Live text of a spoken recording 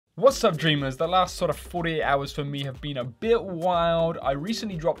What's up, dreamers? The last sort of 48 hours for me have been a bit wild. I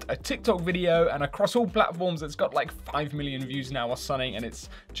recently dropped a TikTok video, and across all platforms it's got like 5 million views now or something, and it's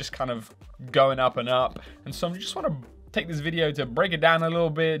just kind of going up and up. And so I just want to take this video to break it down a little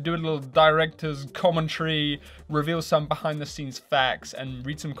bit, do a little director's commentary, reveal some behind the scenes facts, and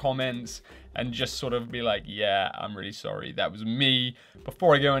read some comments, and just sort of be like, yeah, I'm really sorry, that was me.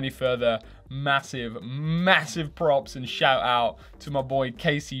 Before I go any further, massive props and shout out to my boy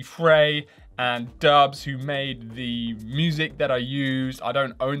Frey and Dubs, who made the music that I used. I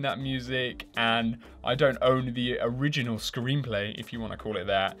don't own that music, and I don't own the original screenplay, if you want to call it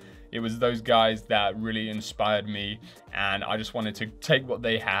that. It was those guys that really inspired me, and I just wanted to take what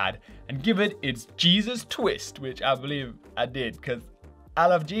they had and give it its Jesus twist, which I believe I did, because I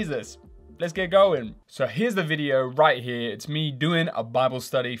love Jesus. Let's get going. So here's the video right here. It's me doing a Bible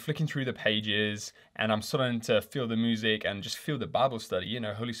study, flicking through the pages, and I'm starting to feel the music and just feel the Bible study. You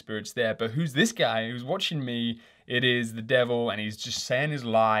know, Holy Spirit's there. But who's this guy who's watching me? It is the devil, and he's just saying his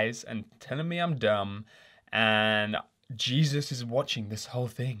lies and telling me I'm dumb. And Jesus is watching this whole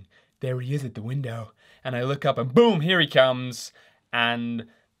thing. There he is at the window. And I look up and boom, here he comes. And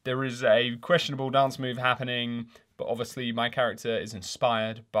there is a questionable dance move happening, but obviously my character is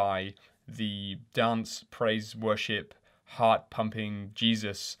inspired by the dance, praise, worship, heart-pumping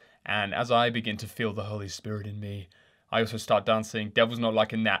Jesus. And as I begin to feel the Holy Spirit in me, I also start dancing. Devil's not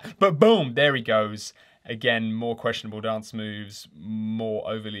liking that, but boom, there he goes. Again, more questionable dance moves, more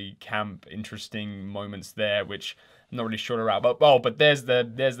overly camp, interesting moments there, which I'm not really sure about. But there's the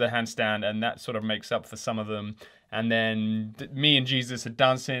handstand, and that sort of makes up for some of them. And then me and Jesus are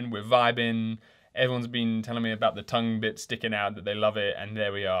dancing, we're vibing. Everyone's been telling me about the tongue bit sticking out, that they love it, and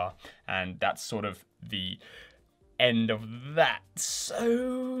there we are. And that's sort of the end of that.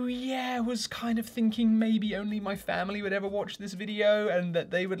 So yeah, I was kind of thinking maybe only my family would ever watch this video and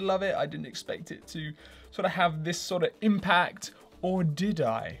that they would love it. I didn't expect it to sort of have this sort of impact, or did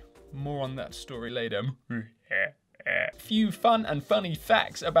I? More on that story later. A few fun and funny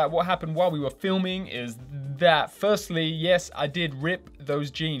facts about what happened while we were filming is that, firstly, yes, I did rip those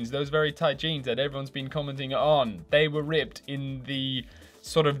jeans, those very tight jeans that everyone's been commenting on. They were ripped in the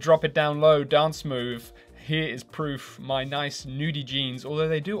sort of drop it down low dance move. Here is proof, my nice nudie jeans, although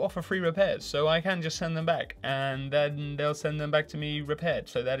they do offer free repairs, so I can just send them back, and then they'll send them back to me repaired,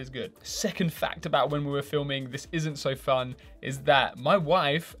 so that is good. Second fact about when we were filming, this isn't so fun, is that my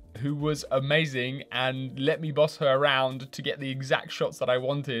wife, who was amazing and let me boss her around to get the exact shots that I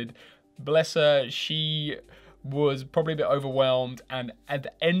wanted, bless her, she was probably a bit overwhelmed, and at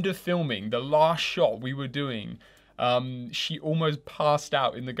the end of filming, the last shot we were doing, she almost passed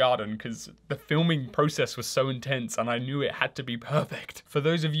out in the garden because the filming process was so intense and I knew it had to be perfect. For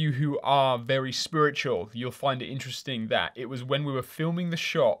those of you who are very spiritual, you'll find it interesting that it was when we were filming the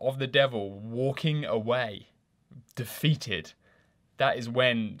shot of the devil walking away, defeated. That is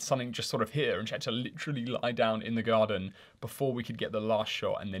when something just sort of hit her and she had to literally lie down in the garden before we could get the last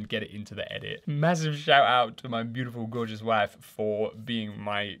shot and then get it into the edit. Massive shout out to my beautiful, gorgeous wife for being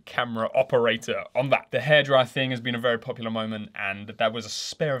my camera operator on that. The hairdryer thing has been a very popular moment, and that was a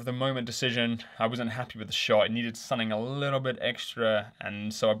spare of the moment decision. I wasn't happy with the shot. It needed something a little bit extra,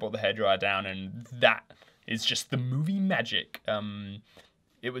 and so I brought the hairdryer down, and that is just the movie magic.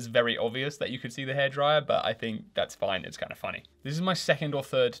 It was very obvious that you could see the hairdryer, but I think that's fine. It's kind of funny. This is my second or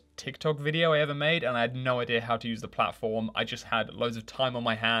third TikTok video I ever made, and I had no idea how to use the platform. I just had loads of time on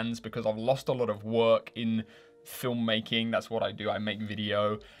my hands because I've lost a lot of work in filmmaking. That's what I do. I make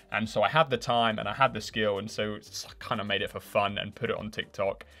video. And so I had the time and I had the skill, and so it's kind of made it for fun and put it on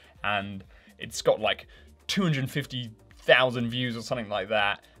TikTok. And it's got like 250,000 views or something like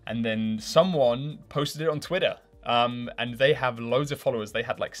that. And then someone posted it on Twitter. And they have loads of followers. They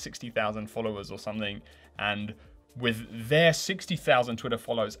had like 60,000 followers or something. And with their 60,000 Twitter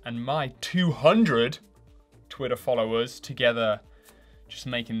followers and my 200 Twitter followers together, just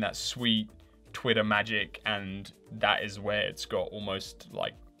making that sweet Twitter magic. And that is where it's got almost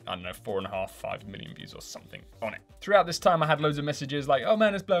like, I don't know, 4.5, 5 million views or something on it. Throughout this time, I had loads of messages like, oh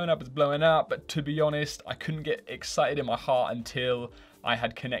man, it's blowing up, it's blowing up. But to be honest, I couldn't get excited in my heart until I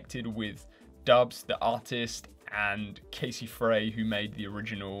had connected with Dubs, the artist, and Frey, who made the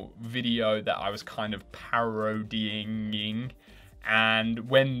original video that I was kind of parodying. And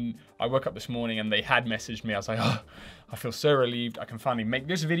when I woke up this morning and they had messaged me, I was like, oh, I feel so relieved. I can finally make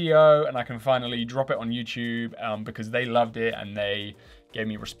this video and I can finally drop it on YouTube because they loved it and they gave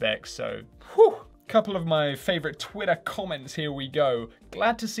me respect. So, whew. Couple of my favorite Twitter comments, here we go.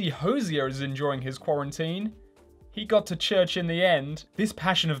 Glad to see Hosier is enjoying his quarantine. He got to church in the end. This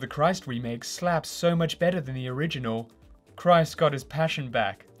Passion of the Christ remake slaps so much better than the original. Christ got his passion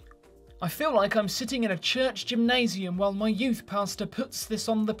back. I feel like I'm sitting in a church gymnasium while my youth pastor puts this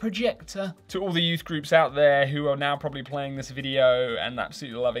on the projector. To all the youth groups out there who are now probably playing this video and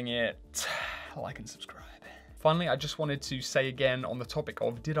absolutely loving it, like and subscribe. Finally, I just wanted to say again on the topic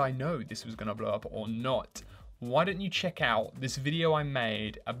of did I know this was gonna blow up or not? Why don't you check out this video I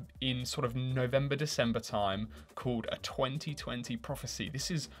made in sort of November, December time called A 2020 Prophecy. This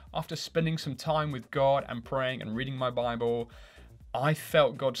is after spending some time with God and praying and reading my Bible. I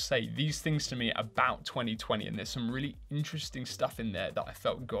felt God say these things to me about 2020, and there's some really interesting stuff in there that I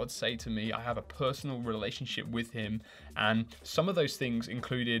felt God say to me. I have a personal relationship with him, and some of those things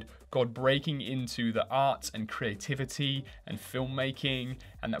included God breaking into the arts and creativity and filmmaking,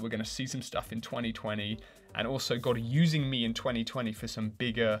 and that we're going to see some stuff in 2020, and also God using me in 2020 for some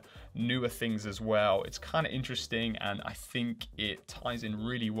bigger, newer things as well. It's kind of interesting, and I think it ties in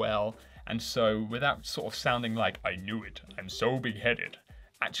really well. And so without sort of sounding like, I knew it, I'm so big-headed,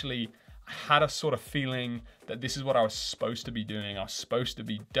 actually I had a sort of feeling that this is what I was supposed to be doing. I was supposed to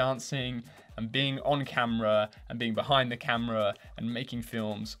be dancing and being on camera and being behind the camera and making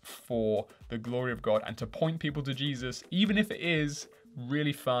films for the glory of God and to point people to Jesus, even if it is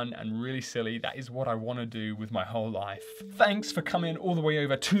really fun and really silly. That is what I want to do with my whole life. Thanks for coming all the way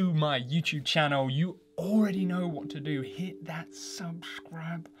over to my YouTube channel. You already know what to do. Hit that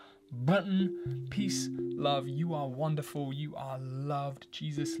subscribe button. Peace, love. You are wonderful. You are loved.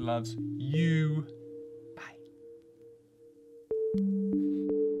 Jesus loves you.